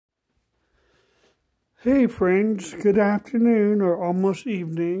Hey friends, good afternoon or almost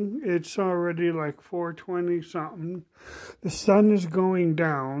evening. It's already like 4:20 something. The sun is going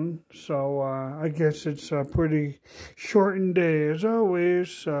down, so I guess it's a pretty shortened day as always,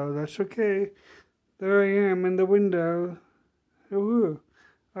 so that's okay. There I am in the window. Woohoo.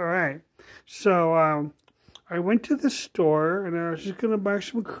 Alright, so I went to the store and I was just going to buy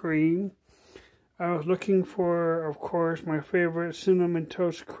some cream. I was looking for, of course, my favorite Cinnamon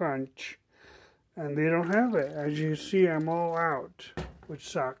Toast Crunch. And they don't have it. As you see, I'm all out, which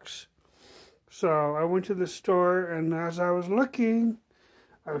sucks. So I went to the store, and as I was looking,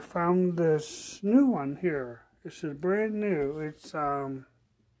 I found this new one here. This is brand new. It's, hold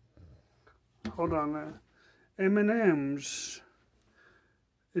on, M&M's.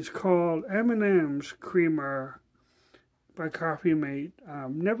 It's called M&M's Creamer by Coffee Mate.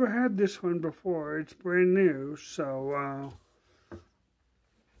 Never had this one before. It's brand new, so,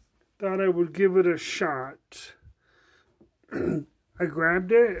 thought I would give it a shot. I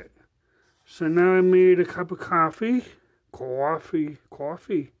grabbed it. So now I made a cup of coffee. Coffee.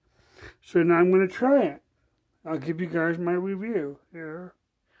 So now I'm going to try it. I'll give you guys my review here.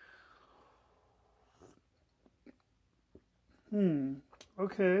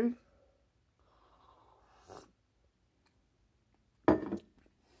 Okay.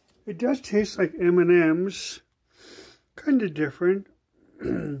 It does taste like M&M's. Kind of different.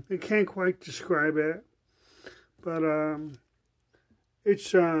 I can't quite describe it, but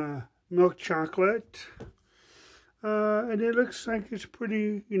it's milk chocolate, and it looks like it's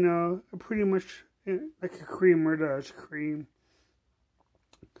pretty, pretty much like a creamer does, cream.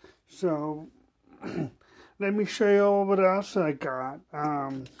 So, let me show you all what else I got. I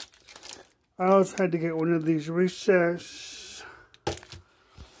also had to get one of these Reese's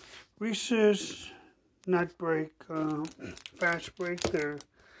Nut Break, Fast Break. They're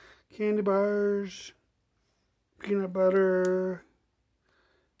candy bars, peanut butter.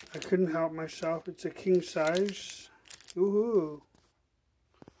 I couldn't help myself. It's a king size. Woohoo!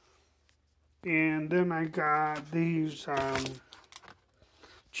 And then I got these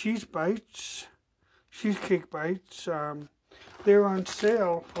cheesecake bites. They're on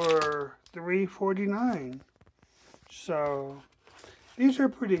sale for $3.49. So these are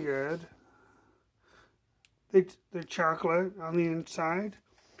pretty good. They're chocolate on the inside.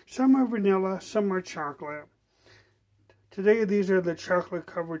 Some are vanilla, some are chocolate. Today these are the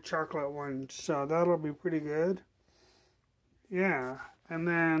chocolate-covered chocolate ones, so that'll be pretty good. Yeah, and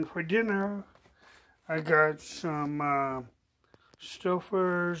then for dinner, I got some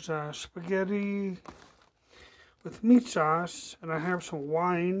Stouffer's spaghetti with meat sauce, and I have some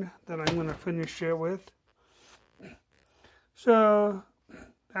wine that I'm going to finish it with. So,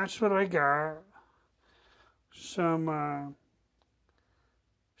 that's what I got. Some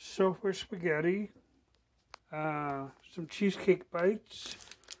Stouffer's spaghetti, some cheesecake bites,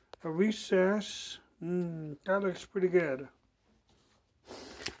 a Reese's. That looks pretty good.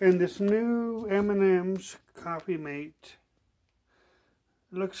 And this new M&M's Coffee Mate.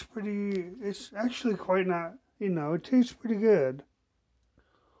 It looks pretty, it's actually quite not, it tastes pretty good.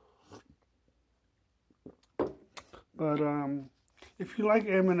 But if you like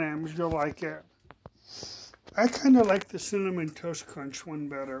M&M's, you'll like it. I kind of like the Cinnamon Toast Crunch one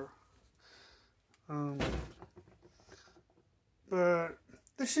better. But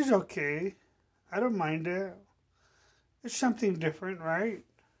this is okay. I don't mind it. It's something different, right?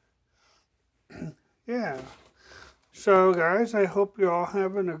 Yeah. So, guys, I hope you're all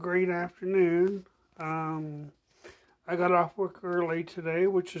having a great afternoon. I got off work early today,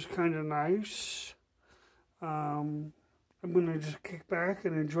 which is kind of nice. I'm going to just kick back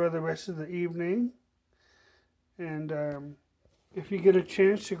and enjoy the rest of the evening. And if you get a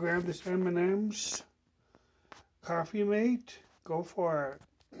chance to grab this M&M's Coffee Mate, go for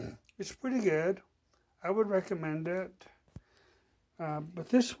it. It's pretty good. I would recommend it. But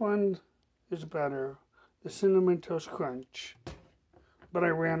this one is better. The Cinnamon Toast Crunch. But I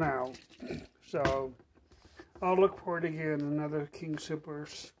ran out. So I'll look for it again, another King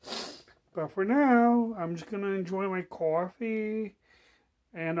Sippers. But for now, I'm just going to enjoy my coffee.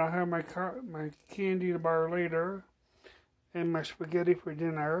 And I'll have my candy bar later. And my spaghetti for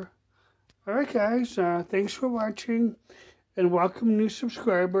dinner. Alright guys, thanks for watching. And welcome new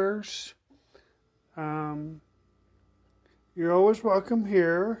subscribers. You're always welcome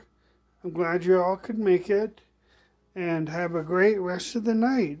here. I'm glad you all could make it. And have a great rest of the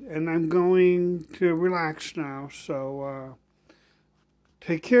night. And I'm going to relax now. So,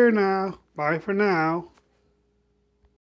 take care now. Bye for now.